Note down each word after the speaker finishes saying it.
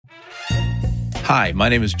Hi, my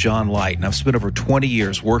name is John Light, and I've spent over 20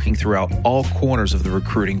 years working throughout all corners of the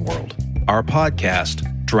recruiting world. Our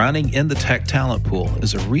podcast, Drowning in the Tech Talent Pool,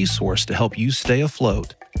 is a resource to help you stay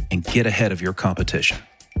afloat and get ahead of your competition.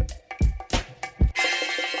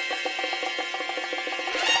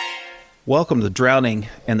 Welcome to Drowning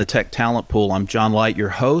in the Tech Talent Pool. I'm John Light, your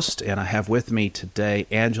host, and I have with me today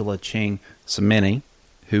Angela Ching Semeni,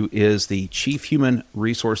 who is the Chief Human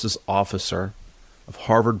Resources Officer of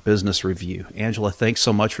Harvard Business Review. Angela, thanks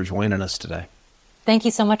so much for joining us today. Thank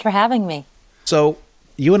you so much for having me. So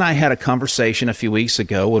you and I had a conversation a few weeks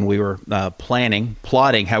ago when we were plotting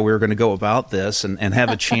how we were going to go about this and have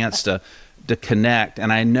a chance to connect.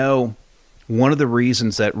 And I know one of the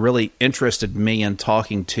reasons that really interested me in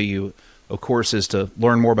talking to you, of course, is to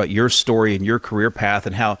learn more about your story and your career path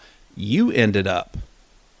and how you ended up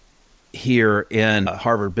here in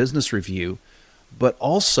Harvard Business Review, but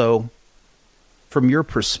also from your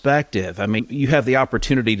perspective. I mean, you have the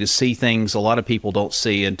opportunity to see things a lot of people don't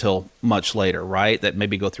see until much later, right? That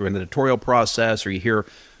maybe go through an editorial process or you hear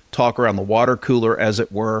talk around the water cooler, as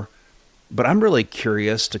it were. But I'm really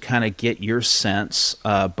curious to kind of get your sense,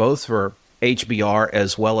 both for HBR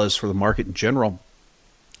as well as for the market in general,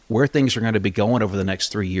 where things are going to be going over the next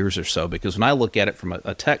 3 years or so. Because when I look at it from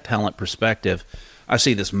a tech talent perspective, I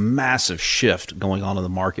see this massive shift going on in the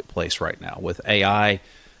marketplace right now with AI,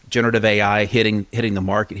 generative AI hitting the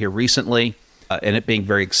market here recently, and it being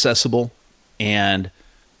very accessible. And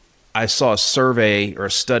I saw a survey or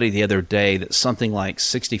a study the other day that something like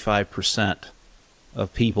 65%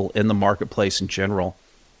 of people in the marketplace in general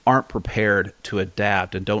aren't prepared to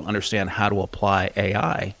adapt and don't understand how to apply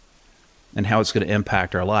AI and how it's going to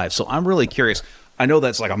impact our lives. So I'm really curious. I know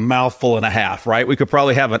that's like a mouthful and a half, right? We could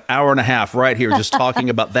probably have an hour and a half right here just talking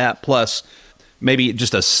about that, plus maybe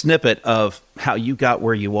just a snippet of how you got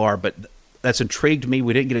where you are, but that's intrigued me.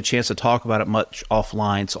 We didn't get a chance to talk about it much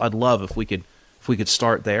offline, so I'd love if we could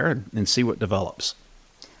start there and see what develops.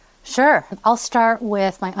 Sure. I'll start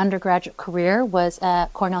with my undergraduate career was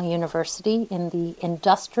at Cornell University in the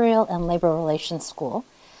Industrial and Labor Relations School.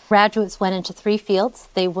 Graduates went into three fields.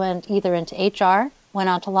 They went either into HR, went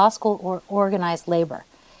on to law school, or organized labor.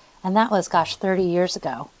 And that was, 30 years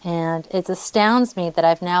ago. And it astounds me that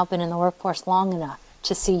I've now been in the workforce long enough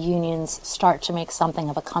to see unions start to make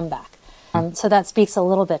something of a comeback. So that speaks a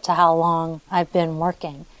little bit to how long I've been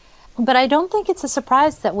working. But I don't think it's a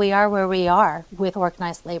surprise that we are where we are with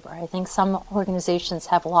organized labor. I think some organizations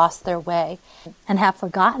have lost their way and have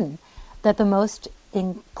forgotten that the most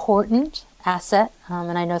important asset,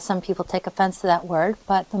 and I know some people take offense to that word,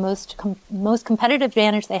 but the most competitive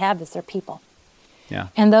advantage they have is their people. Yeah.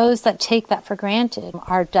 And those that take that for granted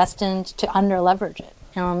are destined to under-leverage it.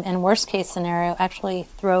 In worst case scenario, actually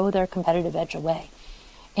throw their competitive edge away.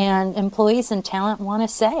 And employees and talent want to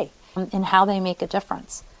say in how they make a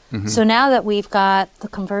difference. Mm-hmm. So now that we've got the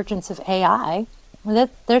convergence of AI,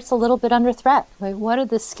 that's a little bit under threat. Right? What are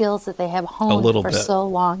the skills that they have honed for so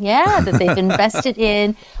long? Yeah, that they've invested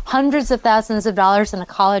in hundreds of thousands of dollars in a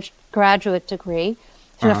college graduate degree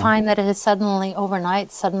to find that it has overnight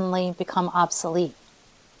become obsolete.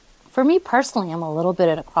 For me personally, I'm a little bit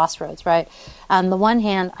at a crossroads, right? On the one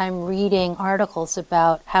hand, I'm reading articles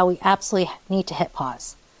about how we absolutely need to hit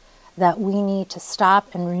pause, that we need to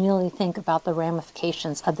stop and really think about the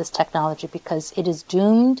ramifications of this technology because it is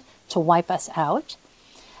doomed to wipe us out.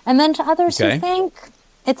 And then to others who think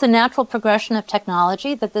it's a natural progression of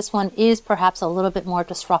technology, that this one is perhaps a little bit more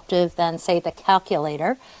disruptive than, say, the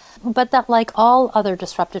calculator, but that like all other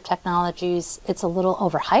disruptive technologies, it's a little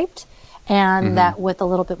overhyped. And that with a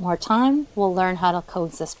little bit more time, we'll learn how to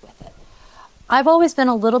coexist with it. I've always been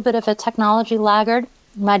a little bit of a technology laggard.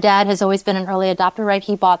 My dad has always been an early adopter, right?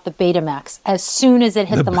 He bought the Betamax as soon as it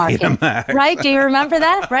hit the market, Betamax. Right? Do you remember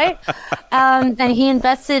that, right? And he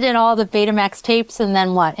invested in all the Betamax tapes, and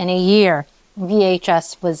then what? In a year,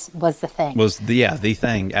 VHS was the thing. The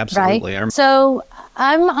thing, absolutely. Right? So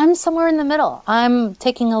I'm somewhere in the middle. I'm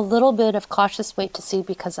taking a little bit of cautious wait to see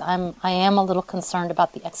because I am a little concerned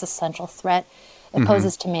about the existential threat it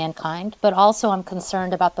poses to mankind, but also I'm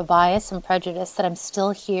concerned about the bias and prejudice that I'm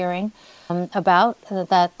still hearing about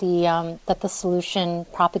that the solution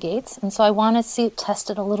propagates, and so I want to see it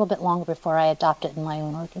tested a little bit longer before I adopt it in my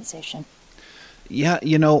own organization. Yeah,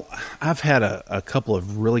 I've had a couple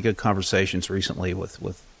of really good conversations recently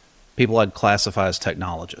with people I'd classify as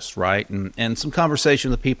technologists, right? And some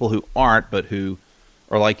conversation with people who aren't, but who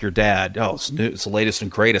are like your dad. Oh, it's new, it's the latest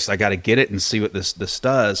and greatest. I got to get it and see what this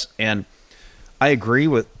does. And I agree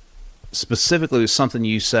with specifically with something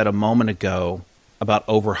you said a moment ago about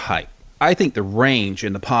overhype. I think the range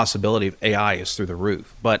and the possibility of AI is through the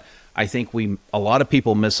roof, but I think a lot of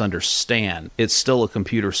people misunderstand. It's still a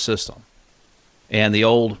computer system. And the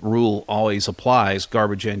old rule always applies: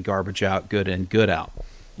 garbage in, garbage out, good in, good out.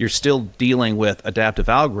 You're still dealing with adaptive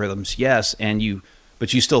algorithms, yes,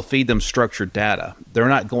 but you still feed them structured data. They're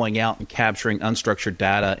not going out and capturing unstructured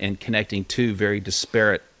data and connecting two very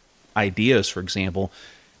disparate ideas, for example,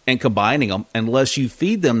 and combining them, unless you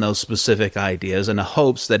feed them those specific ideas in the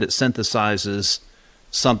hopes that it synthesizes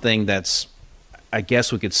something that's, I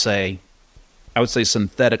guess we could say, I would say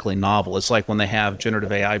synthetically novel. It's like when they have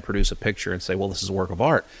generative AI produce a picture and say, well, this is a work of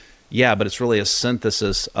art. Yeah, but it's really a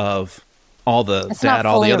synthesis of all the data,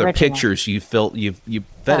 all the other original pictures you've fed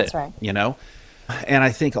That's it, right. And I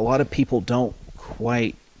think a lot of people don't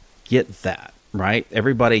quite get that, right?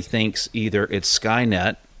 Everybody thinks either it's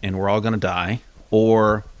Skynet and we're all going to die,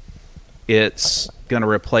 or it's going to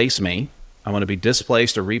replace me. I'm going to be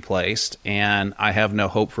displaced or replaced, and I have no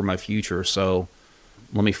hope for my future, so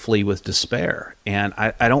let me flee with despair. And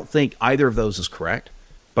I don't think either of those is correct,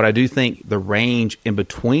 but I do think the range in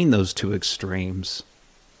between those two extremes,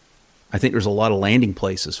 I think there's a lot of landing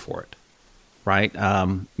places for it, right?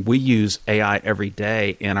 We use AI every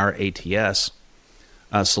day in our ATS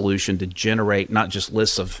solution to generate not just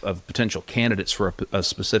lists of potential candidates for a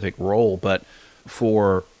specific role, but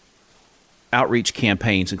for outreach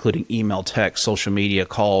campaigns, including email, text, social media,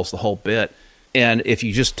 calls, the whole bit. And if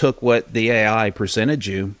you just took what the AI presented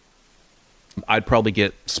you, I'd probably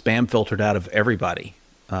get spam filtered out of everybody's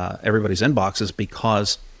inboxes,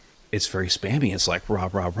 because it's very spammy. It's like rah,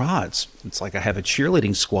 rah, rah. It's like I have a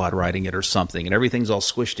cheerleading squad writing it or something, and everything's all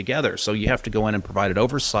squished together. So you have to go in and provide an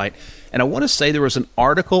oversight. And I want to say there was an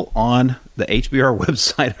article on the HBR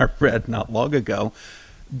website I read not long ago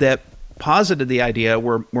that posited the idea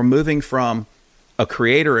we're moving from a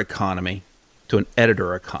creator economy to an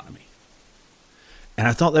editor economy. And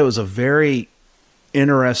I thought that was a very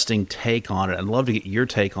interesting take on it. I'd love to get your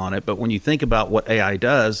take on it. But when you think about what AI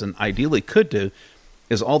does, and ideally could do,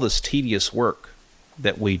 is all this tedious work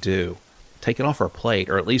that we do, take it off our plate,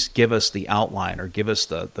 or at least give us the outline, or give us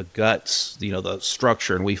the guts, the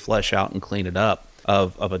structure, and we flesh out and clean it up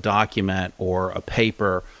of a document or a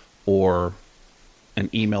paper or an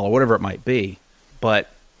email or whatever it might be. But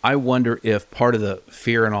I wonder if part of the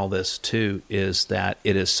fear in all this too is that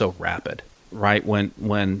it is so rapid, right? When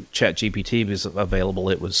ChatGPT was available,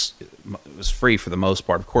 it was free for the most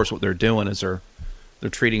part. Of course, what they're doing is they're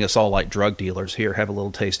treating us all like drug dealers. Here, have a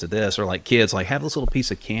little taste of this. Or like kids, like, have this little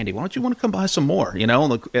piece of candy. Why don't you want to come buy some more? And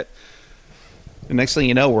the next thing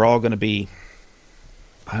you know, we're all going to be,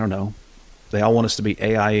 I don't know, they all want us to be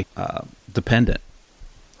AI dependent,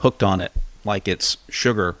 hooked on it, like it's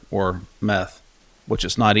sugar or meth, which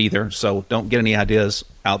it's not either. So don't get any ideas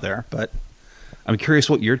out there. But I'm curious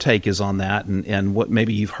what your take is on that, and what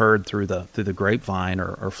maybe you've heard through the grapevine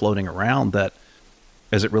or floating around, that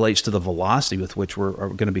as it relates to the velocity with which we're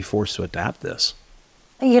going to be forced to adapt this.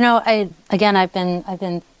 I've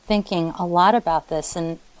been thinking a lot about this,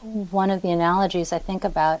 and one of the analogies I think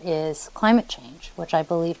about is climate change, which I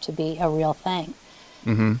believe to be a real thing.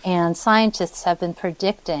 Mm-hmm. And scientists have been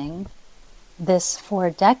predicting this for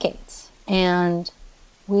decades, and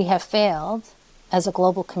we have failed as a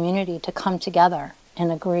global community to come together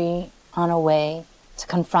and agree on a way to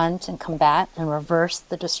confront and combat and reverse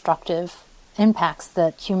the destructive impacts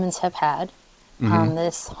that humans have had on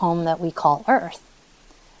this home that we call Earth.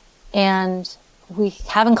 And we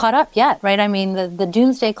haven't caught up yet, right? I mean, the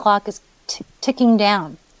doomsday clock is ticking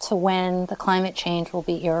down to when the climate change will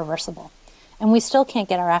be irreversible. And we still can't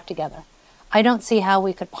get our act together. I don't see how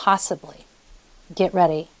we could possibly get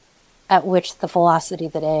ready at which the velocity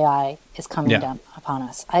that AI is coming down upon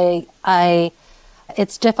us.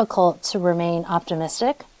 It's difficult to remain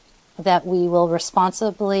optimistic that we will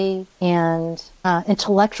responsibly and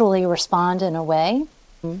intellectually respond in a way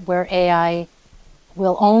where AI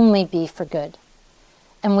will only be for good.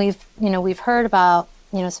 And we've heard about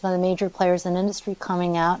some of the major players in industry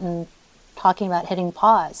coming out and talking about hitting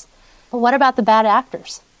pause. But what about the bad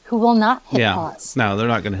actors who will not hit pause? No, they're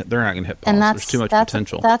not going to hit pause. And there's too much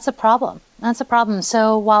potential. That's a problem. That's a problem.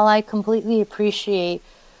 So while I completely appreciate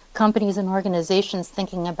companies and organizations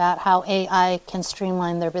thinking about how AI can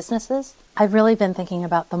streamline their businesses, I've really been thinking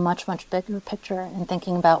about the much, much bigger picture and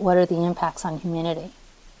thinking about what are the impacts on humanity.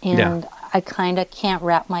 And I kind of can't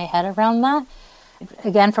wrap my head around that.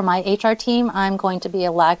 Again, for my HR team, I'm going to be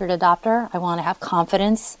a laggard adopter. I want to have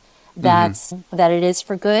confidence that it is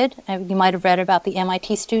for good. You might have read about the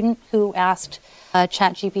MIT student who asked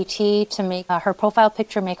ChatGPT to make her profile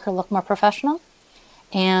picture make her look more professional.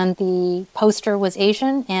 And the poster was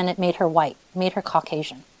Asian, and it made her white, made her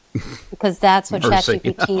Caucasian, because that's what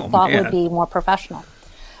ChatGPT thought would be more professional.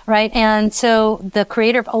 Right. And so the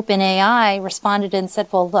creator of OpenAI responded and said,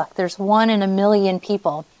 well, look, there's 1 in a million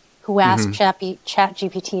people who ask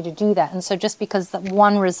ChatGPT to do that. And so just because that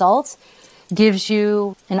one result gives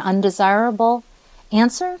you an undesirable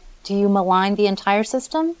answer, do you malign the entire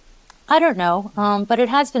system? I don't know, but it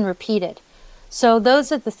has been repeated. So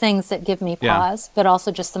those are the things that give me pause, but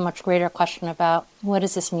also just a much greater question about what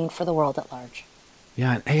does this mean for the world at large?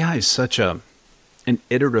 Yeah, and AI is such an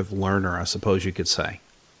iterative learner, I suppose you could say,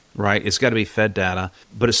 right? It's got to be fed data,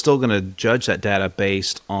 but it's still going to judge that data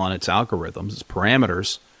based on its algorithms, its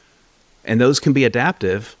parameters, and those can be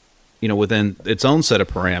adaptive, within its own set of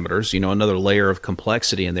parameters, another layer of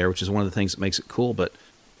complexity in there, which is one of the things that makes it cool. But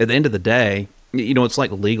at the end of the day, it's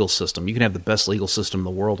like the legal system. You can have the best legal system in the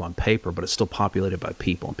world on paper, but it's still populated by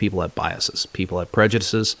people, and people have biases. People have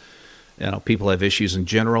prejudices. People have issues in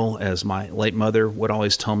general. As my late mother would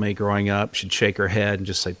always tell me growing up, she'd shake her head and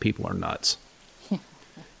just say, people are nuts.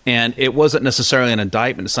 And it wasn't necessarily an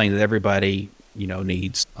indictment saying that everybody,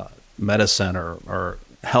 needs medicine or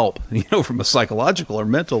help, from a psychological or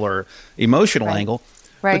mental or emotional angle.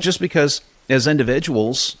 Right. But just because as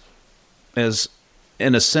individuals, as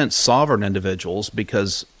in a sense, sovereign individuals,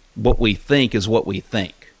 because what we think is what we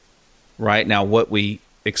think, right? Now, what we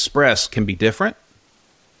express can be different,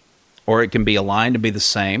 or it can be aligned to be the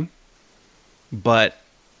same, but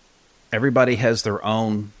everybody has their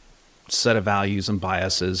own set of values and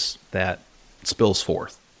biases that spills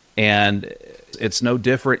forth. And it's no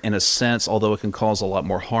different in a sense, although it can cause a lot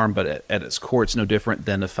more harm, but at its core, it's no different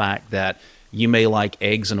than the fact that you may like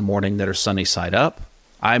eggs in the morning that are sunny side up.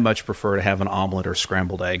 I much prefer to have an omelet or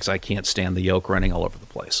scrambled eggs. I can't stand the yolk running all over the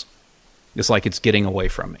place. It's like it's getting away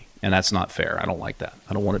from me, and that's not fair. I don't like that.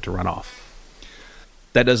 I don't want it to run off.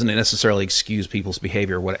 That doesn't necessarily excuse people's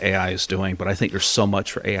behavior, what AI is doing, but I think there's so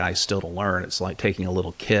much for AI still to learn. It's like taking a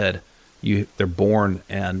little kid. They're born,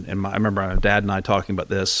 and I remember my dad and I talking about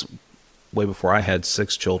this way before I had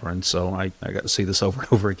 6 children, so I got to see this over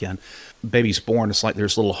and over again. Baby's born, it's like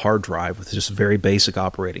there's a little hard drive with just a very basic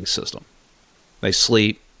operating system. They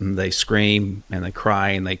sleep, and they scream, and they cry,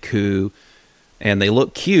 and they coo, and they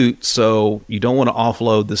look cute, so you don't want to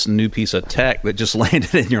offload this new piece of tech that just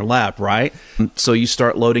landed in your lap, right? So you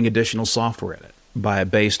start loading additional software in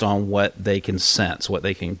it based on what they can sense, what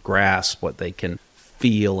they can grasp, what they can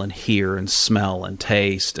feel and hear and smell and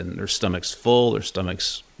taste, and their stomach's full, their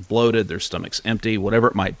stomach's bloated, their stomach's empty, whatever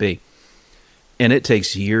it might be. And it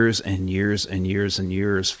takes years and years and years and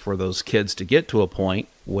years for those kids to get to a point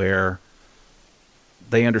where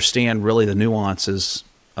they understand really the nuances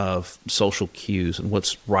of social cues and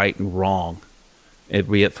what's right and wrong,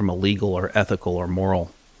 be it from a legal or ethical or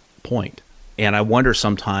moral point. And I wonder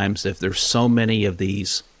sometimes if there's so many of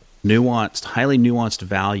these nuanced, highly nuanced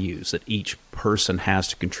values that each person has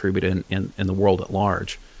to contribute in the world at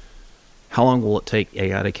large, how long will it take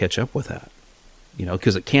AI to catch up with that?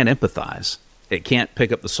 Because it can't empathize. It can't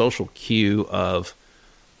pick up the social cue of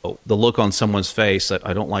the look on someone's face that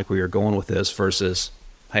I don't like where you're going with this versus,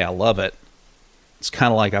 hey, I love it. It's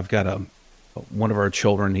kind of like I've got one of our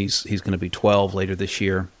children, he's going to be 12 later this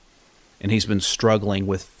year, and he's been struggling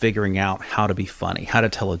with figuring out how to be funny, how to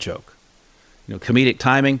tell a joke. Comedic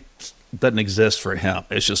timing doesn't exist for him.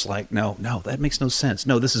 It's just like, no, that makes no sense.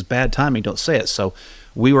 No, this is bad timing. Don't say it. So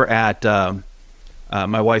we were at,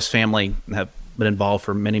 my wife's family have been involved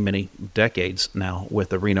for many, many decades now with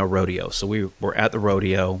the Reno Rodeo. So we were at the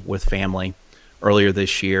rodeo with family earlier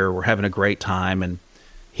this year. We're having a great time, and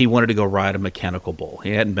he wanted to go ride a mechanical bull.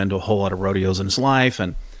 He hadn't been to a whole lot of rodeos in his life,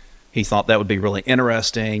 and he thought that would be really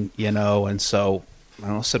interesting, and so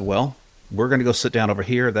I said, well, we're going to go sit down over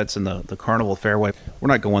here. That's in the Carnival Fairway. We're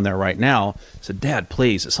not going there right now. I said, Dad,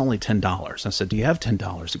 please, it's only $10. I said, do you have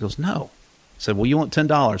 $10? He goes, no. I said, well, you want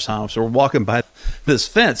 $10, huh? So we're walking by this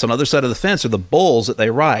fence. On the other side of the fence are the bulls that they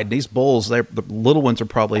ride. These bulls, the little ones are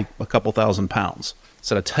probably a couple thousand pounds. I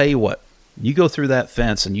said, I tell you what, you go through that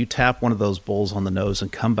fence and you tap one of those bulls on the nose and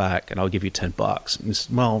come back, and I'll give you $10. And he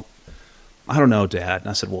said, well, I don't know, Dad. And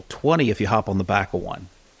I said, well, 20 if you hop on the back of one.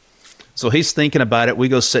 So he's thinking about it. We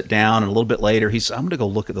go sit down, and a little bit later, he says, I'm going to go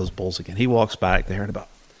look at those bulls again. He walks back there, and about,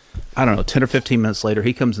 10 or 15 minutes later,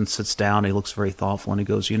 he comes and sits down. He looks very thoughtful, and he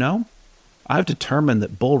goes, I've determined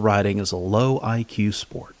that bull riding is a low IQ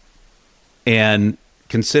sport. And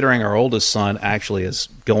considering our oldest son actually is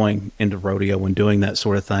going into rodeo and doing that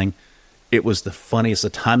sort of thing, it was the funniest. The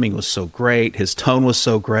timing was so great. His tone was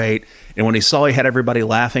so great. And when he saw he had everybody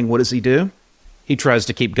laughing, what does he do? He tries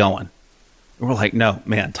to keep going. And we're like, no,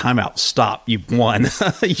 man, time out. Stop. You've won.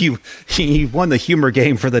 You've won the humor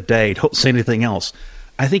game for the day. Don't say anything else.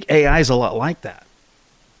 I think AI is a lot like that.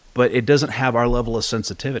 But it doesn't have our level of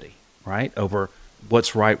sensitivity, right? Over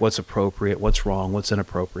what's right, what's appropriate, what's wrong, what's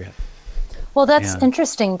inappropriate. Well, that's And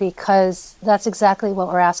interesting because that's exactly what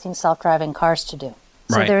we're asking self-driving cars to do.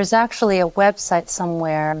 So Right. there's actually a website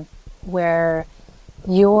somewhere where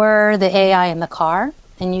you're the AI in the car,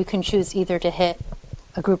 and you can choose either to hit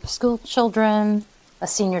a group of school children, a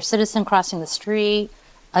senior citizen crossing the street,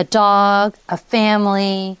 a dog, a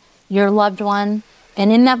family, your loved one.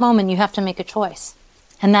 And in that moment, you have to make a choice.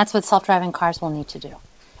 And that's what self-driving cars will need to do.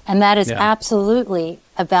 And that is Yeah. absolutely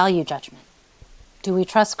a value judgment. Do we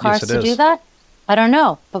trust cars Yes, it to do is. that? I don't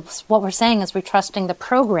know. But what we're saying is we're trusting the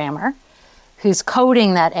programmer who's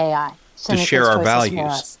coding that AI To make share those our choices for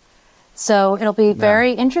values. us. So it'll be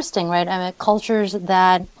very interesting, right? I mean, cultures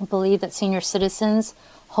that believe that senior citizens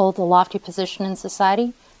hold a lofty position in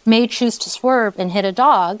society may choose to swerve and hit a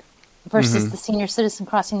dog versus the senior citizen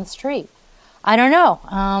crossing the street. I don't know.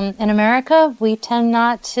 In America, we tend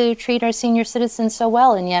not to treat our senior citizens so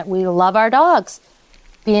well, and yet we love our dogs.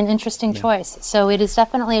 Be an interesting choice. So it is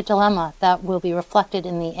definitely a dilemma that will be reflected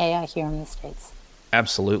in the AI here in the States.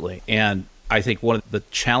 Absolutely. And I think one of the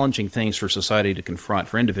challenging things for society to confront,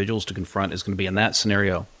 for individuals to confront, is going to be in that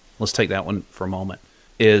scenario. Let's take that one for a moment.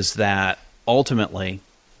 Is that ultimately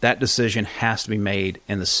that decision has to be made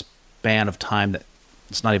in the span of time that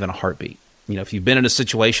it's not even a heartbeat. You know, if you've been in a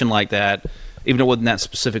situation like that, even though it wasn't that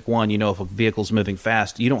specific one, you know, if a vehicle's moving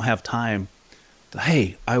fast, you don't have time to,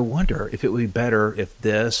 hey, I wonder if it would be better if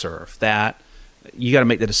this or if that. You got to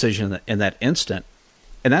make the decision in that instant.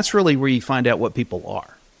 And that's really where you find out what people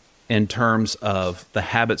are in terms of the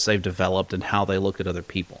habits they've developed and how they look at other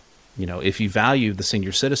people. You know, if you value the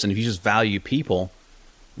senior citizen, if you just value people,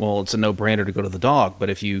 well, it's a no-brainer to go to the dog. But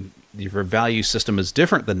if your value system is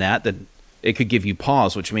different than that, then it could give you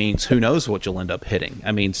pause, which means who knows what you'll end up hitting.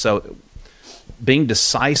 I mean, so being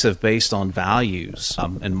decisive based on values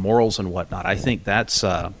and morals and whatnot, I think that's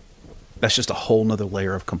just a whole nother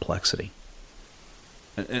layer of complexity.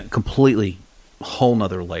 A completely whole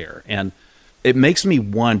nother layer. And it makes me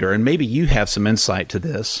wonder, and maybe you have some insight to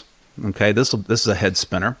this. Okay, this is a head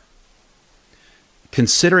spinner.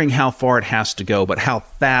 Considering how far it has to go, but how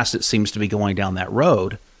fast it seems to be going down that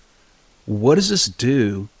road, what does this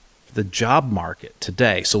do for the job market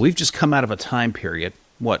today? So we've just come out of a time period,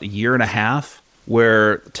 a year and a half,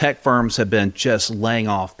 where tech firms have been just laying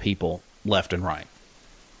off people left and right.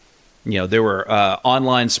 You know, there were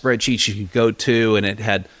online spreadsheets you could go to, and it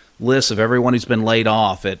had lists of everyone who's been laid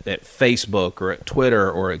off at Facebook or at Twitter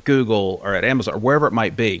or at Google or at Amazon or wherever it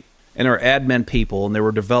might be. And there were admin people, and there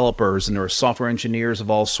were developers, and there were software engineers of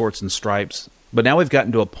all sorts and stripes. But now we've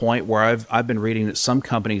gotten to a point where I've been reading that some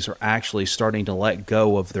companies are actually starting to let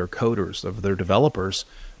go of their coders, of their developers,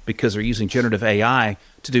 because they're using generative AI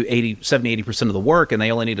to do 70-80% of the work, and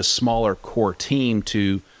they only need a smaller core team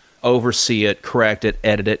to oversee it, correct it,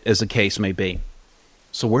 edit it, as the case may be.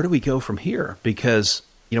 So where do we go from here? Because,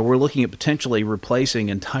 you know, we're looking at potentially replacing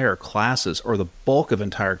entire classes or the bulk of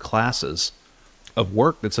entire classes of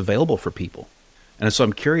work that's available for people. And so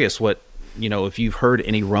I'm curious if you've heard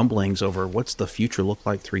any rumblings over what's the future look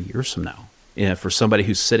like 3 years from now. For somebody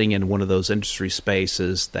who's sitting in one of those industry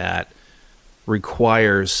spaces that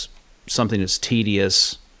requires something that's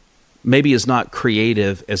tedious, maybe is not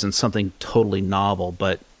creative as in something totally novel,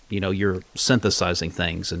 but you're synthesizing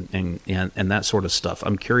things and that sort of stuff.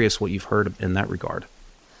 I'm curious what you've heard in that regard.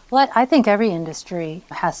 Well, I think every industry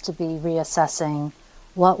has to be reassessing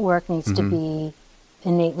what work needs to be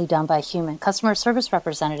innately done by human. Customer service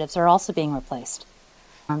representatives are also being replaced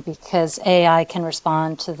because AI can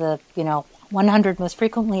respond to the 100 most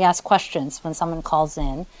frequently asked questions when someone calls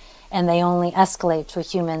in, and they only escalate to a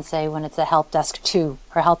human, say, when it's a help desk 2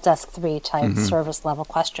 or help desk 3 type service level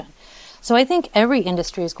question. So I think every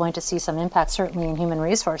industry is going to see some impact, certainly in human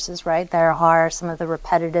resources, right? There are some of the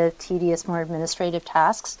repetitive, tedious, more administrative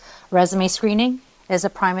tasks. Resume screening is a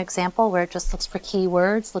prime example where it just looks for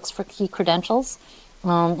keywords, looks for key credentials,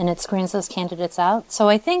 and it screens those candidates out. So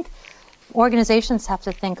I think organizations have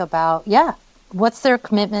to think about, what's their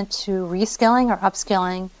commitment to reskilling or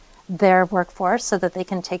upskilling their workforce so that they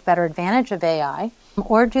can take better advantage of AI?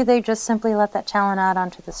 Or do they just simply let that talent out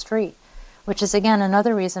onto the street? Which is, again,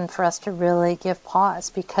 another reason for us to really give pause,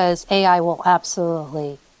 because AI will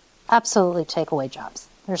absolutely take away jobs.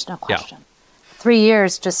 There's no question. Yeah. 3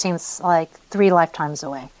 years just seems like 3 lifetimes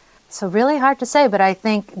away. So really hard to say, but I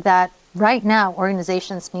think that right now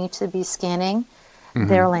organizations need to be scanning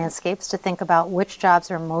their landscapes to think about which jobs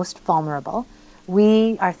are most vulnerable.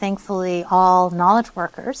 We are thankfully all knowledge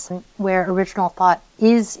workers, where original thought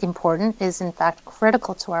is important, is in fact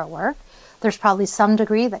critical to our work. There's probably some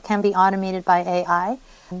degree that can be automated by AI,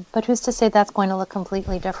 but who's to say that's going to look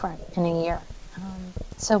completely different in a year?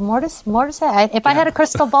 So more to say. If I had a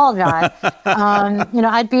crystal ball, John,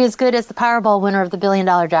 I'd be as good as the Powerball winner of the $1 billion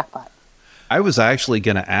jackpot. I was actually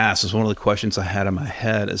going to ask, as one of the questions I had in my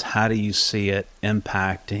head, is how do you see it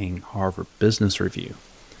impacting Harvard Business Review?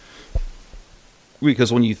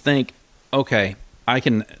 Because when you think, okay, I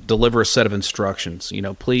can deliver a set of instructions,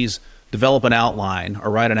 please develop an outline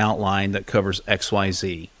or write an outline that covers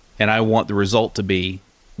XYZ, and I want the result to be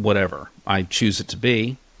whatever I choose it to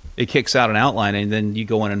be. It kicks out an outline, and then you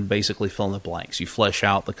go in and basically fill in the blanks. You flesh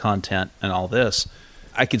out the content and all this.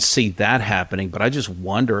 I could see that happening, but I just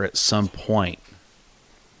wonder at some point,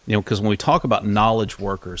 because when we talk about knowledge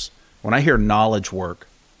workers, when I hear knowledge work,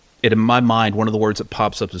 in my mind, one of the words that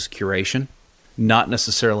pops up is curation, not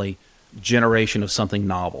necessarily generation of something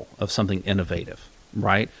novel, of something innovative,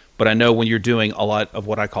 right? But I know when you're doing a lot of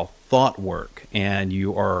what I call thought work, and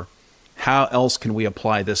you are, how else can we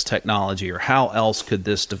apply this technology, or how else could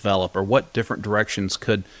this develop, or what different directions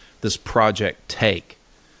could this project take?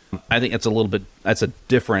 I think that's a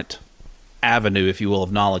different avenue, if you will,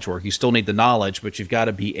 of knowledge work. You still need the knowledge, but you've got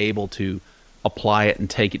to be able to apply it and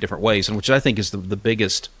take it different ways, and which I think is the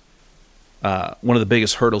biggest, one of the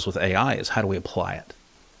biggest hurdles with AI is how do we apply it?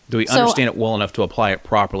 Do we understand it well enough to apply it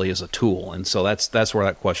properly as a tool? And so that's where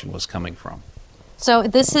that question was coming from. So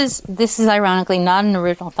this is ironically not an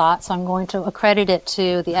original thought, so I'm going to accredit it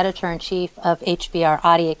to the editor-in-chief of HBR,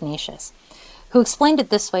 Adi Ignatius, who explained it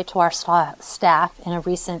this way to our staff in a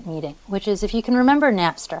recent meeting, which is, if you can remember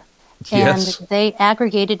Napster, Yes. and they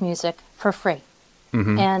aggregated music for free.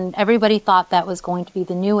 Mm-hmm. And everybody thought that was going to be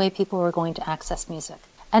the new way people were going to access music.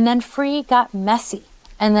 And then free got messy.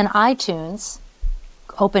 And then iTunes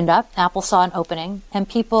opened up, Apple saw an opening, and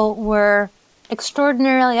people were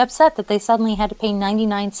extraordinarily upset that they suddenly had to pay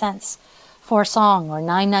 99 cents for a song or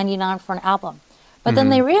 $9.99 for an album. But then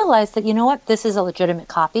they realized that, you know what, this is a legitimate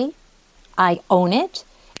copy. I own it.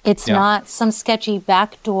 It's not some sketchy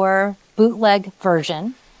backdoor bootleg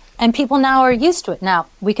version. And people now are used to it. Now,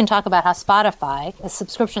 we can talk about how Spotify, a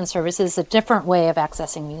subscription service, is a different way of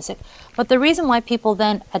accessing music. But the reason why people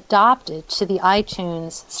then adopted to the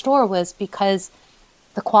iTunes store was because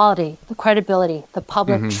the quality, the credibility, the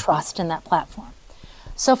public trust in that platform.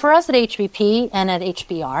 So for us at HBP and at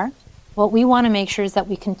HBR, what we want to make sure is that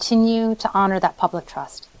we continue to honor that public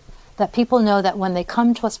trust. That people know that when they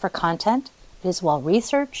come to us for content, it is well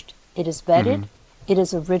researched, it is vetted, it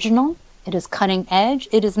is original, it is cutting edge,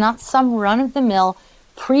 it is not some run-of-the-mill,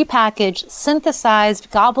 prepackaged,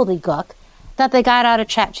 synthesized gobbledygook that they got out of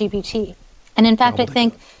ChatGPT. And in fact, I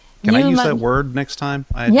think... Can I use that word next time?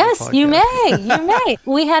 Yes, you may. You may.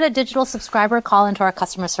 We had a digital subscriber call into our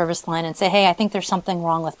customer service line and say, hey, I think there's something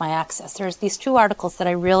wrong with my access. There's these 2 articles that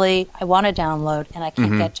I want to download and I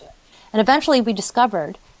can't get to it. And eventually we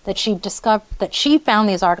discovered that she found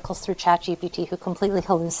these articles through ChatGPT, who completely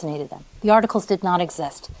hallucinated them. The articles did not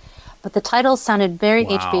exist. But the titles sounded very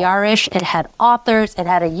HBR-ish. It had authors, it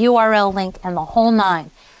had a URL link, and the whole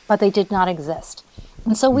 9, but they did not exist.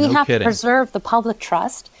 And so we have to preserve the public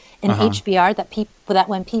trust in HBR that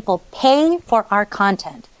when people pay for our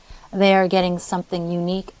content, they are getting something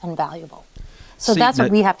unique and valuable. So that's what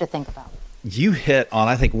we have to think about. You hit on,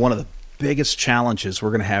 I think, one of the biggest challenges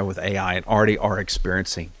we're going to have with AI and already are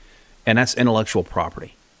experiencing, and that's intellectual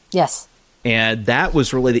property. Yes. And that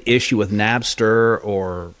was really the issue with Napster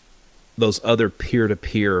or those other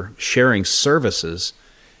peer-to-peer sharing services,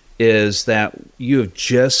 is that you have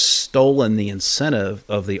just stolen the incentive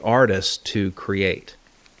of the artist to create,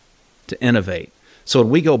 to innovate. So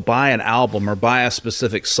when we go buy an album or buy a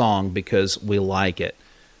specific song because we like it,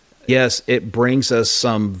 yes, it brings us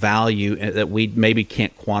some value that we maybe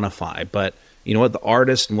can't quantify, but you know what, the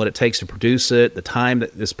artist and what it takes to produce it, the time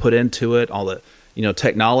that is put into it, all the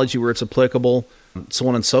technology where it's applicable, so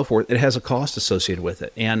on and so forth, it has a cost associated with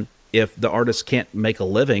it. And if the artist can't make a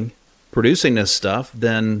living producing this stuff,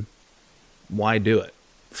 then why do it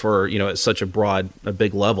for, at such a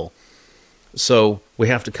big level? So we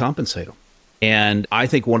have to compensate them. And I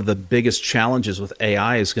think one of the biggest challenges with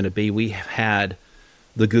AI is going to be, we have had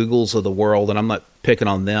the Googles of the world, and I'm not picking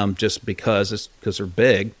on them just because they're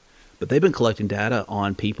big, but they've been collecting data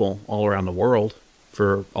on people all around the world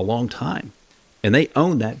for a long time. And they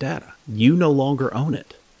own that data. You no longer own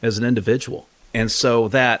it as an individual. And so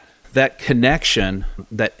that connection,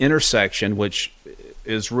 that intersection, which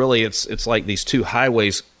is really, it's like these 2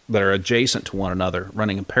 highways that are adjacent to one another,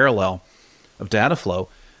 running in parallel of data flow.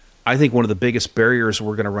 I think one of the biggest barriers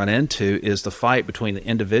we're going to run into is the fight between the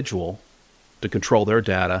individual to control their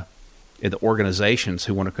data and the organizations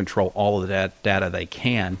who want to control all of the data they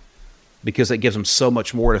can, because it gives them so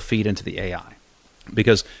much more to feed into the AI.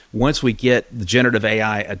 Because once we get the generative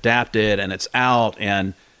AI adapted and it's out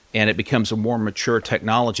and it becomes a more mature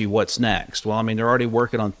technology, what's next? Well, I mean, they're already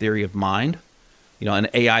working on theory of mind, an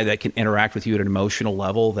AI that can interact with you at an emotional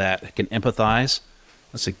level, that can empathize.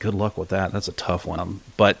 I say, good luck with that. That's a tough one.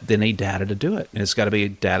 But they need data to do it. And it's got to be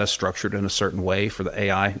data structured in a certain way for the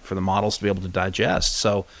AI, for the models to be able to digest.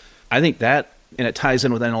 So I think that, and it ties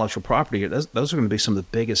in with intellectual property, those are going to be some of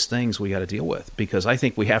the biggest things we got to deal with, because I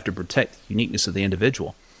think we have to protect the uniqueness of the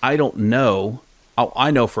individual. I don't know.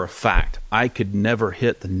 I know for a fact I could never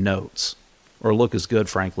hit the notes or look as good,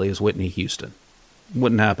 frankly, as Whitney Houston.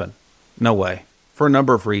 Wouldn't happen. No way. For a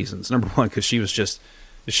number of reasons. Number one, because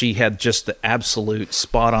she had just the absolute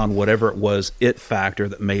spot on whatever it was, it factor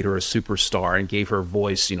that made her a superstar and gave her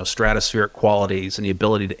voice, stratospheric qualities and the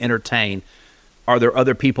ability to entertain. Are there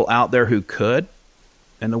other people out there who could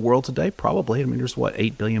in the world today? Probably. I mean, there's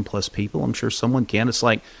 8 billion plus people. I'm sure someone can. It's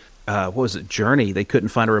like, what was it? Journey. They couldn't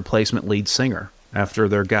find a replacement lead singer after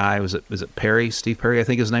their guy. Was it Perry? Steve Perry, I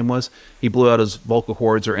think his name was. He blew out his vocal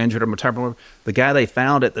cords or injured him. The guy they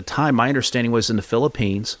found at the time, my understanding, was in the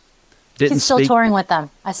Philippines. He's still touring with them.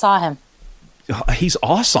 I saw him. He's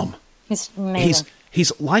awesome. He's amazing.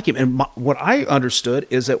 He's like him. And what I understood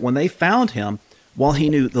is that when they found him, while he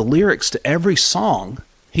knew the lyrics to every song,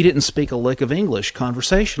 he didn't speak a lick of English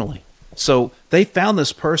conversationally. So they found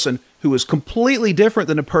this person who was completely different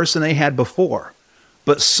than the person they had before.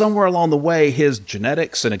 But somewhere along the way, his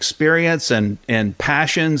genetics and experience and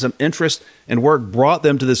passions and interest and work brought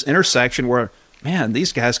them to this intersection where, man,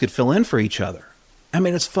 these guys could fill in for each other. I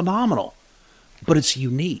mean, it's phenomenal, but it's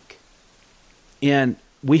unique. And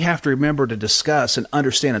we have to remember to discuss and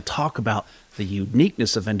understand and talk about the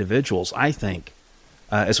uniqueness of individuals, I think,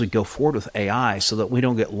 as we go forward with AI, so that we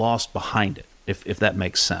don't get lost behind it, if that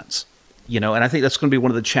makes sense. And I think that's going to be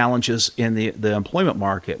one of the challenges in the employment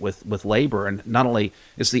market with labor. And not only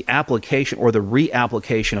is the application or the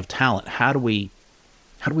reapplication of talent, how do we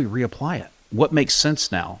reapply it? What makes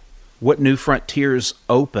sense now? What new frontiers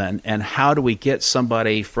open, and how do we get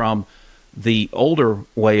somebody from the older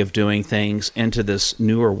way of doing things into this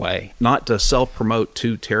newer way? Not to self-promote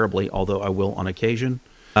too terribly, although I will on occasion.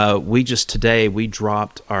 Today we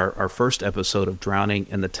dropped our first episode of Drowning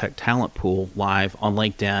in the Tech Talent Pool live on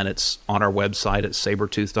LinkedIn. It's on our website at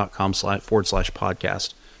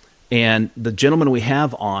sabertooth.com/podcast. And the gentleman we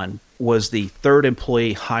have on was the third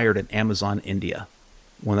employee hired at Amazon India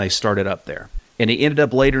when they started up there. And he ended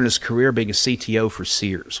up later in his career being a CTO for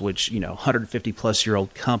Sears, which,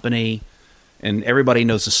 150-plus-year-old company. And everybody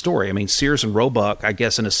knows the story. I mean, Sears and Roebuck, I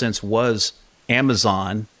guess, in a sense, was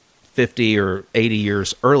Amazon 50 or 80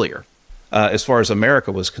 years earlier, as far as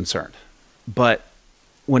America was concerned. But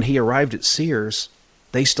when he arrived at Sears,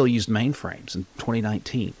 they still used mainframes in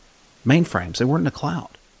 2019. Mainframes. They weren't in the cloud.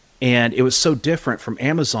 And it was so different from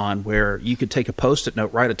Amazon, where you could take a Post-it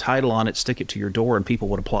note, write a title on it, stick it to your door, and people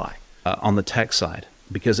would apply. On the tech side,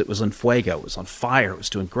 because it was in fuego, it was on fire, it was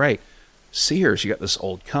doing great. Sears, you got this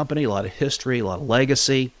old company, a lot of history, a lot of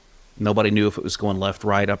legacy. Nobody knew if it was going left,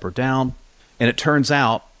 right, up, or down. And it turns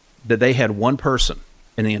out that they had one person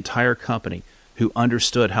in the entire company who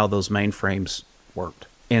understood how those mainframes worked.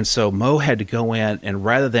 And so Mo had to go in, and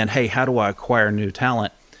rather than, hey, how do I acquire new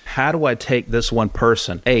talent? How do I take this one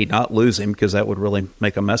person, A, not lose him, because that would really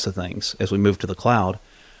make a mess of things as we move to the cloud,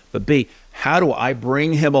 but B, how do I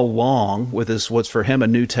bring him along with this, what's for him a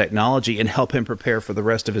new technology, and help him prepare for the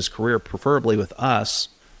rest of his career, preferably with us,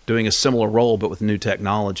 doing a similar role but with new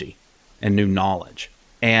technology and new knowledge.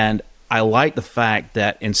 And I like the fact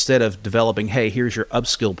that instead of developing, hey, here's your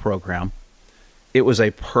upskill program, it was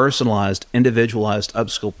a personalized, individualized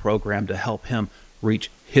upskill program to help him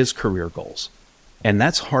reach his career goals. And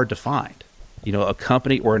that's hard to find. A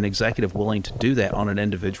company or an executive willing to do that on an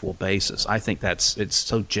individual basis. I think it's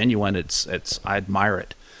so genuine. I admire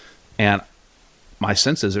it. And my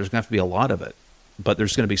sense is there's going to have to be a lot of it, but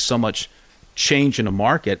there's going to be so much change in the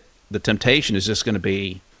market. The temptation is just going to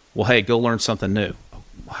be, well, hey, go learn something new.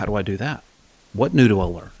 How do I do that? What new do I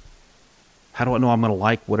learn? How do I know I'm going to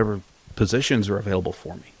like whatever positions are available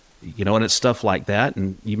for me? And it's stuff like that.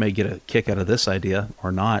 And you may get a kick out of this idea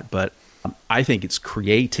or not, but I think has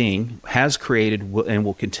created, and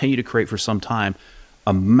will continue to create for some time,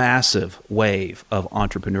 a massive wave of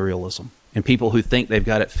entrepreneurialism. And people who think they've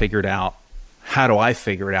got it figured out, how do I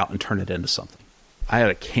figure it out and turn it into something? I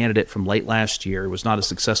had a candidate from late last year. He was not a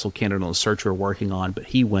successful candidate on the search we were working on, but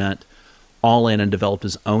he went all in and developed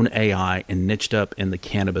his own AI and niched up in the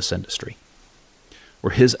cannabis industry,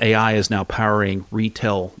 where his AI is now powering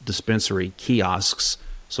retail dispensary kiosks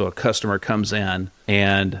So a customer comes in,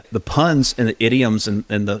 and the puns and the idioms and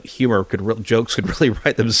the humor jokes could really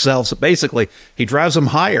write themselves. So basically, he drives them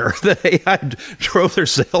higher. The AI drove their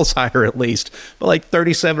sales higher at least, but like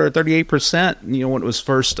 37 or 38%. When it was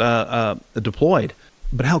first deployed.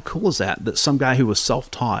 But how cool is that? That some guy who was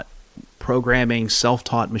self-taught programming,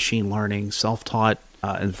 self-taught machine learning, self-taught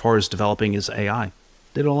as far as developing his AI,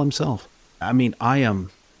 did it all himself. I mean, I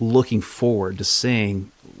am looking forward to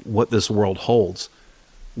seeing what this world holds,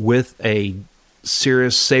 with a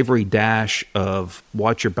serious, savory dash of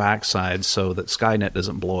watch your backside so that Skynet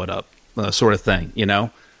doesn't blow it up, sort of thing,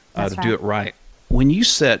 to right. do it right. When you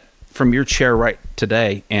sit from your chair right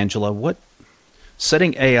today, Angela,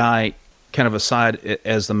 setting AI kind of aside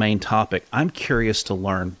as the main topic, I'm curious to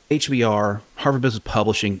learn. HBR, Harvard Business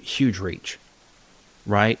Publishing, huge reach,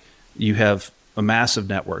 right? You have a massive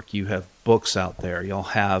network. You have books out there. You'll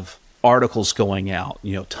have articles going out,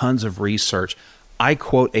 tons of research. I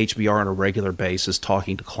quote HBR on a regular basis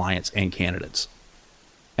talking to clients and candidates.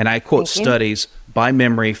 And I quote studies by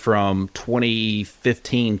memory from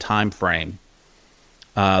 2015 timeframe.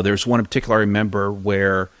 There's one in particular I remember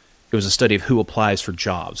where it was a study of who applies for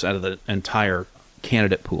jobs out of the entire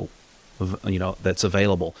candidate pool, that's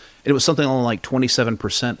available. It was something like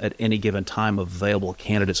 27% at any given time of available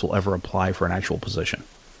candidates will ever apply for an actual position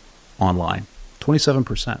online.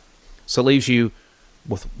 27%. So it leaves you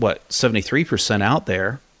with 73% out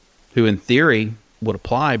there who in theory would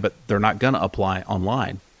apply, but they're not going to apply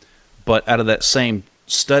online. But out of that same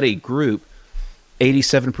study group,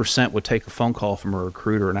 87% would take a phone call from a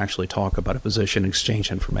recruiter and actually talk about a position,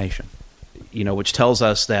 exchange information, which tells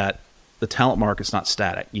us that the talent market's not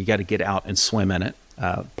static. You got to get out and swim in it.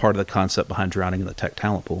 Part of the concept behind drowning in the tech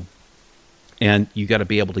talent pool. And you got to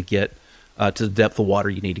be able to get to the depth of water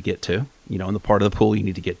you need to get to, in the part of the pool you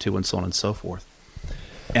need to get to, and so on and so forth.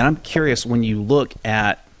 And I'm curious, when you look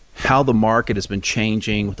at how the market has been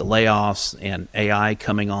changing with the layoffs and AI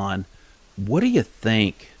coming on, what do you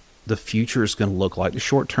think the future is going to look like, the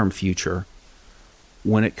short-term future,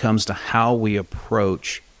 when it comes to how we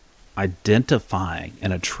approach identifying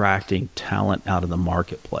and attracting talent out of the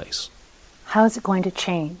marketplace? How is it going to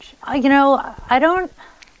change? I don't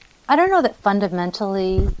know that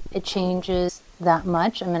fundamentally it changes that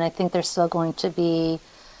much. I mean, I think there's still going to be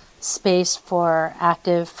space for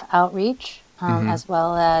active outreach, as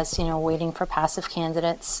well as, waiting for passive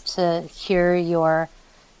candidates to hear your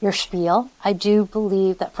spiel. I do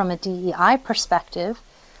believe that from a DEI perspective,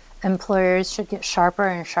 employers should get sharper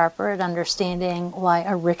and sharper at understanding why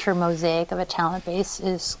a richer mosaic of a talent base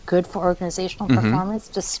is good for organizational performance,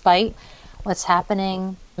 despite what's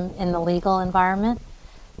happening in the legal environment.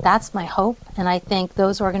 That's my hope. And I think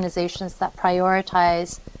those organizations that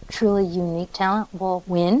prioritize truly unique talent will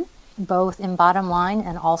win, both in bottom line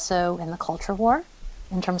and also in the culture war,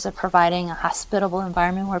 in terms of providing a hospitable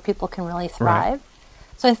environment where people can really thrive. Right.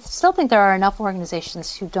 So I still think there are enough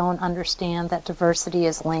organizations who don't understand that diversity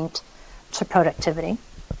is linked to productivity.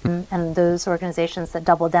 And those organizations that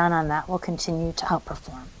double down on that will continue to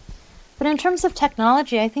outperform. But in terms of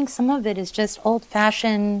technology, I think some of it is just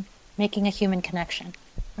old-fashioned making a human connection.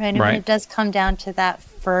 Right? And when it does come down to that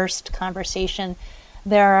first conversation,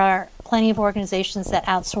 there are plenty of organizations that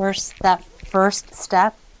outsource that first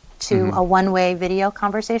step to a one-way video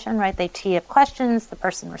conversation, right? They tee up questions, the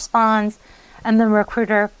person responds, and the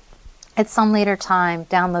recruiter, at some later time,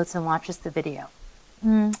 downloads and watches the video.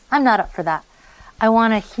 I'm not up for that. I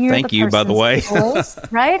want to hear the person's voice,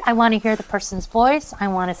 right? I want to hear the person's voice. I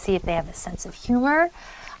want to see if they have a sense of humor.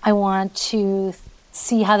 I want to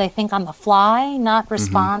see how they think on the fly, not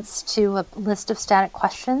response to a list of static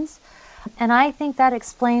questions. And I think that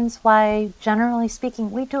explains why, generally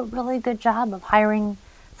speaking, we do a really good job of hiring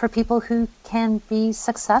for people who can be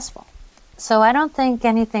successful. So I don't think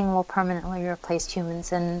anything will permanently replace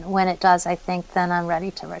humans. And when it does, I think then I'm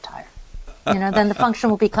ready to retire. Then the function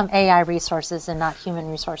will become AI resources and not human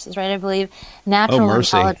resources, right? I believe natural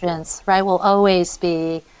intelligence, right, will always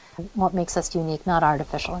be what makes us unique, not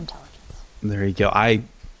artificial intelligence. There you go. I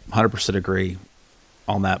 100% agree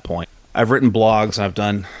on that point. I've written blogs, I've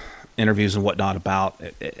done interviews and whatnot about,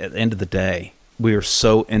 at the end of the day, we are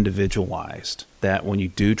so individualized that when you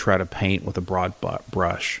do try to paint with a broad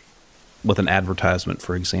brush, with an advertisement,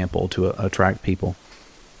 for example, to attract people,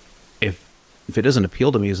 if it doesn't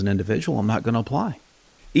appeal to me as an individual, I'm not going to apply.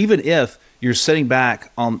 Even if you're sitting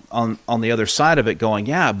back on the other side of it going,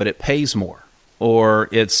 yeah, but it pays more, or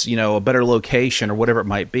it's, a better location, or whatever it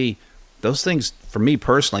might be. Those things, for me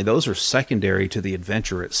personally, those are secondary to the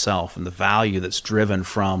adventure itself and the value that's driven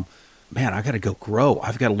from, man, I got to go grow.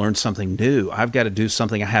 I've got to learn something new. I've got to do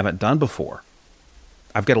something I haven't done before.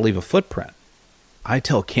 I've got to leave a footprint. I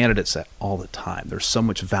tell candidates that all the time. There's so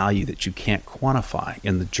much value that you can't quantify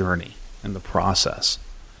in the journey, in the process.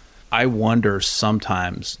 I wonder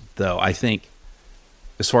sometimes, though, I think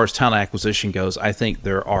as far as talent acquisition goes, I think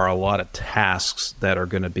there are a lot of tasks that are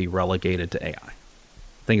going to be relegated to AI. I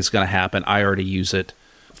think it's going to happen. I already use it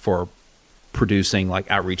for producing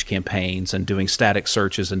like outreach campaigns and doing static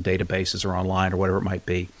searches in databases or online or whatever it might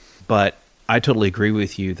be. But I totally agree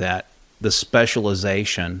with you that the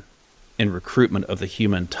specialization in recruitment of the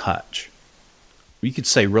human touch, you could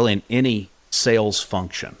say really in any sales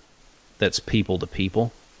function that's people to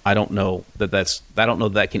people, I don't know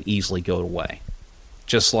that can easily go away.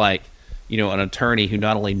 Just like, an attorney who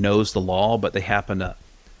not only knows the law, but they happen to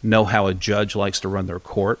know how a judge likes to run their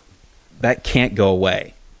court, that can't go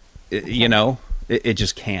away. It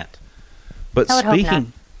just can't. But I would hope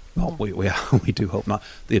speaking, we do hope not.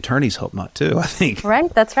 The attorneys hope not too, I think.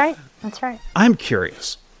 Right, that's right. I'm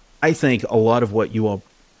curious. I think a lot of what you all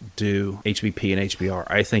do, HBP and HBR,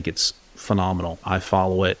 I think it's phenomenal. I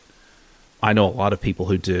follow it. I know a lot of people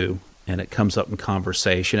who do, and it comes up in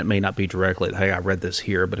conversation. It may not be directly, hey, I read this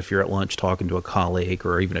here, but if you're at lunch talking to a colleague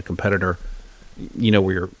or even a competitor, you know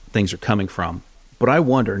where your things are coming from. But I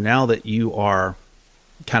wonder, now that you are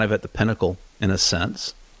kind of at the pinnacle, in a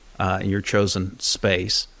sense, in your chosen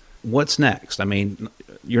space, what's next? I mean,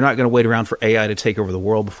 you're not going to wait around for AI to take over the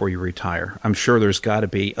world before you retire. I'm sure there's got to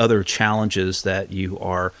be other challenges that you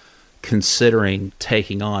are considering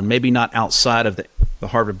taking on, maybe not outside of the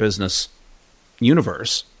Harvard Business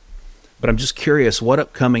universe, but I'm just curious, what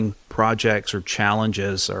upcoming projects or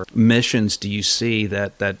challenges or missions do you see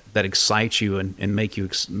that excite you and make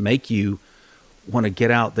you want to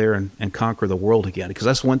get out there and conquer the world again? Because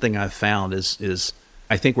that's one thing I've found is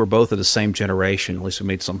I think we're both of the same generation. At least we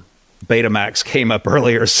made some Betamax came up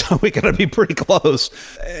earlier, so we got to be pretty close.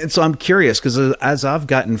 And so I'm curious, because as I've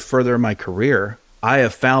gotten further in my career, I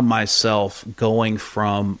have found myself going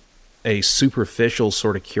from a superficial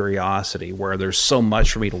sort of curiosity where there's so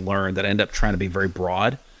much for me to learn that I end up trying to be very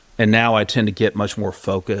broad. And now I tend to get much more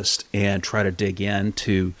focused and try to dig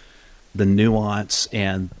into the nuance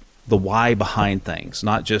and the why behind things,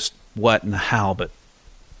 not just what and how, but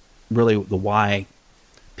really the why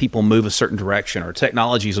people move a certain direction or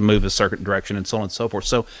technologies move a certain direction and so on and so forth.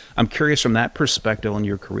 So I'm curious from that perspective in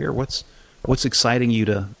your career, what's exciting you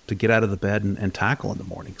to get out of the bed and tackle in the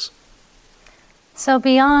mornings? So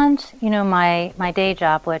beyond, my day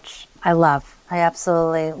job, which I love, I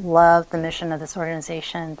absolutely love the mission of this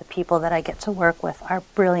organization. The people that I get to work with are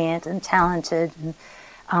brilliant and talented,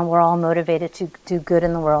 and we're all motivated to do good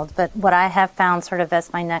in the world. But what I have found sort of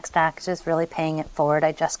as my next act is really paying it forward.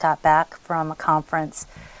 I just got back from a conference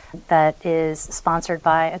that is sponsored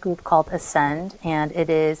by a group called Ascend, and it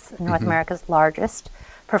is North America's largest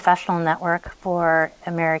professional network for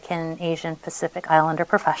American, Asian, Pacific Islander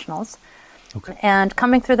professionals. Okay. And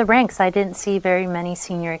coming through the ranks, I didn't see very many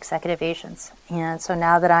senior executive Asians. And so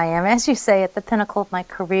now that I am, as you say, at the pinnacle of my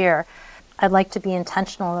career, I'd like to be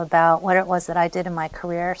intentional about what it was that I did in my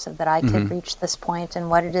career so that I could reach this point, and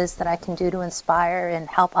what it is that I can do to inspire and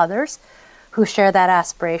help others who share that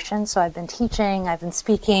aspiration. So I've been teaching, I've been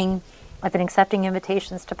speaking, I've been accepting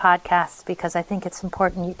invitations to podcasts, because I think it's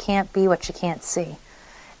important. You can't be what you can't see.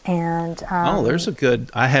 And there's a good,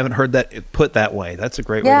 I haven't heard that put that way. That's a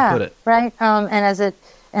great way to put it. Right. And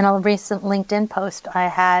in a recent LinkedIn post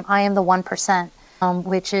I am the 1%,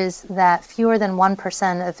 which is that fewer than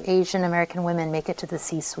 1% of Asian American women make it to the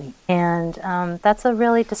C-suite. And that's a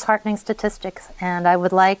really disheartening statistic. And I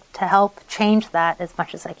would like to help change that as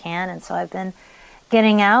much as I can. And so I've been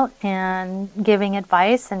getting out and giving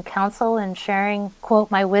advice and counsel and sharing, quote,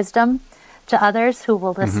 my wisdom to others who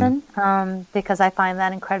will listen, because I find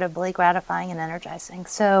that incredibly gratifying and energizing.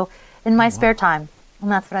 So in my spare time,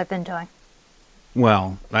 and that's what I've been doing.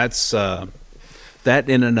 Well, that's that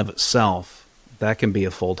in and of itself, that can be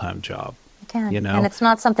a full-time job. It can. And it's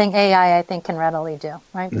not something AI, I think, can readily do,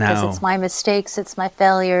 right? Because it's my mistakes, it's my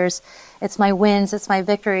failures, it's my wins, it's my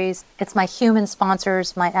victories, it's my human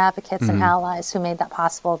sponsors, my advocates and allies who made that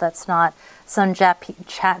possible. That's not some chat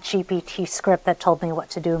GPT script that told me what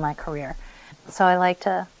to do in my career. So I like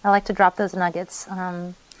to drop those nuggets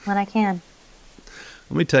when I can.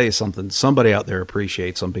 Let me tell you something. Somebody out there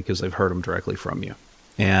appreciates them because they've heard them directly from you.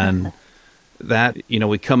 And that,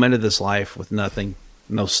 we come into this life with nothing,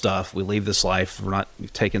 no stuff. We leave this life, we're not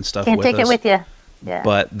taking stuff with us. Can't take it with you. Yeah.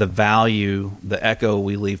 But the value, the echo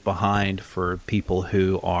we leave behind for people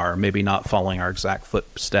who are maybe not following our exact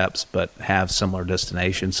footsteps, but have similar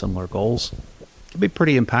destinations, similar goals, can be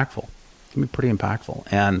pretty impactful.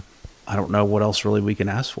 And I don't know what else really we can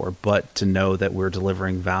ask for, but to know that we're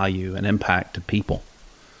delivering value and impact to people.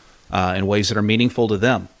 in ways that are meaningful to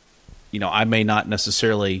them. I may not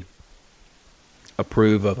necessarily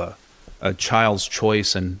approve of a child's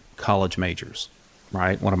choice in college majors,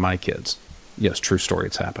 right? One of my kids. Yes, true story,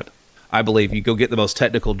 it's happened. I believe you go get the most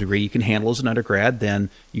technical degree you can handle as an undergrad, then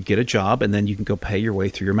you get a job, and then you can go pay your way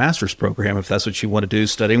through your master's program if that's what you want to do,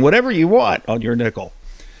 studying whatever you want on your nickel.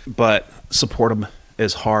 But support them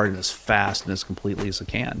as hard and as fast and as completely as I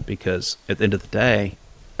can, because at the end of the day,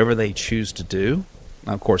 whatever they choose to do,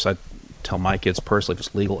 of course, I tell my kids personally, if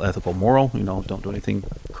it's legal, ethical, moral, don't do anything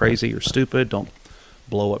crazy or stupid, don't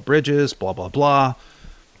blow up bridges, blah, blah, blah.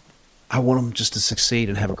 I want them just to succeed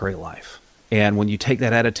and have a great life. And when you take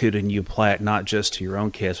that attitude and you apply it not just to your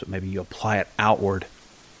own kids, but maybe you apply it outward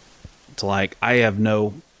to, like, I have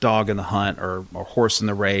no dog in the hunt or horse in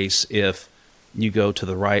the race if you go to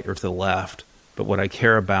the right or to the left. But what I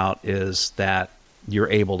care about is that you're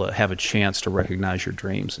able to have a chance to recognize your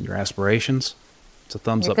dreams and your aspirations. It's a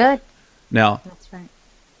thumbs up. Good. Now, That's right.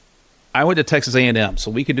 I went to Texas A&M,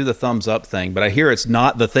 so we could do the thumbs up thing, but I hear it's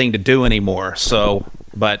not the thing to do anymore. So,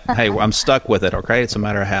 but hey, I'm stuck with it, okay? It's a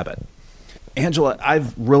matter of habit. Angela,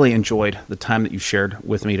 I've really enjoyed the time that you shared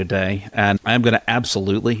with me today, and I'm going to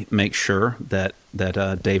absolutely make sure that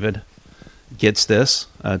David gets this,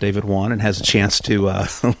 David Wan, and has a chance to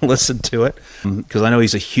listen to it, because I know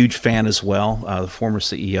he's a huge fan as well, the former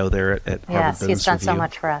CEO there at Harvard Business Review. Yes, he's done so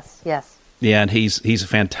much for us, yes. Yeah, and he's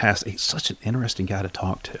such an interesting guy to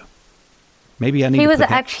talk to. Maybe I need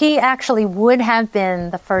He actually would have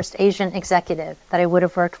been the first Asian executive that I would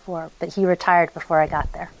have worked for, but he retired before I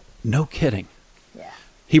got there. No kidding. Yeah.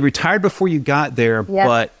 He retired before you got there, Yep.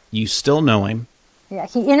 but you still know him. Yeah,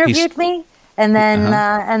 he interviewed me, and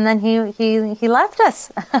then he left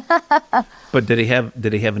us. But did he have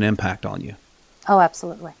an impact on you? Oh,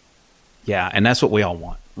 absolutely. Yeah, and that's what we all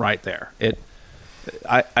want right there.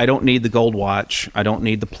 I don't need the gold watch. I don't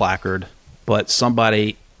need the placard, but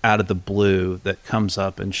somebody out of the blue that comes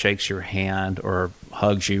up and shakes your hand or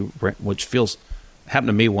hugs you, which happened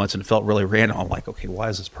to me once and it felt really random. I'm like, okay, why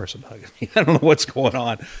is this person hugging me? I don't know what's going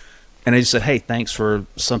on. And I just said, hey, thanks for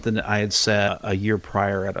something that I had said a year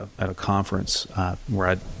prior at a conference where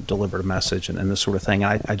I delivered a message and this sort of thing.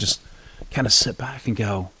 And I just kind of sit back and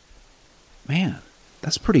go, man,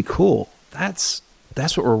 that's pretty cool. That's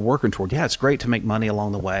what we're working toward. Yeah, it's great to make money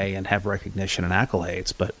along the way and have recognition and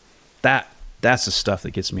accolades, but that's the stuff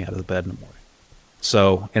that gets me out of the bed in the morning.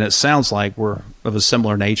 So, and it sounds like we're of a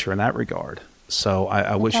similar nature in that regard. So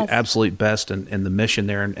I wish you absolute best in the mission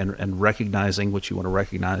there and recognizing what you want to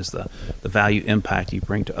recognize, the value impact you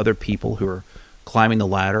bring to other people who are climbing the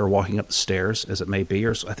ladder or walking up the stairs, as it may be.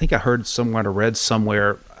 Or I think I heard somewhere or read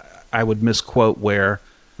somewhere, I would misquote where,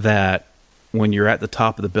 that when you're at the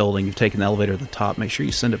top of the building, you've taken the elevator to the top, make sure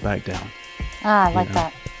you send it back down. I like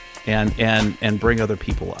that. And bring other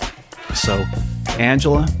people up. So,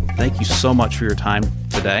 Angela, thank you so much for your time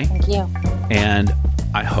today. Thank you. And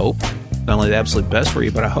I hope not only the absolute best for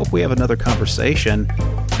you, but I hope we have another conversation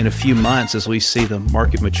in a few months as we see the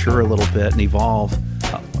market mature a little bit and evolve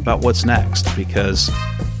about what's next. Because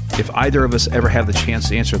if either of us ever have the chance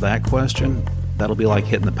to answer that question, that'll be like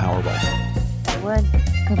hitting the Powerball. I would.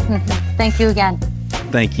 Thank you again.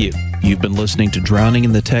 Thank you. You've been listening to Drowning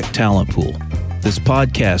in the Tech Talent Pool. This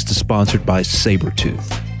podcast is sponsored by Sabretooth.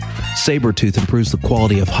 Sabretooth improves the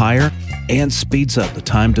quality of hire and speeds up the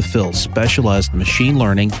time to fill specialized machine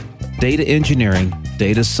learning, data engineering,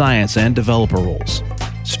 data science, and developer roles,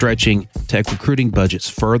 stretching tech recruiting budgets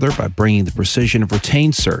further by bringing the precision of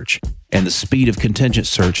retained search and the speed of contingent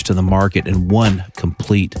search to the market in one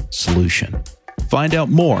complete solution. Find out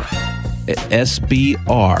more at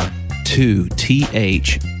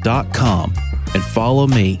sbr2th.com and follow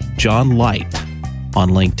me, John Light,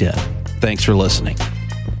 on LinkedIn. Thanks for listening.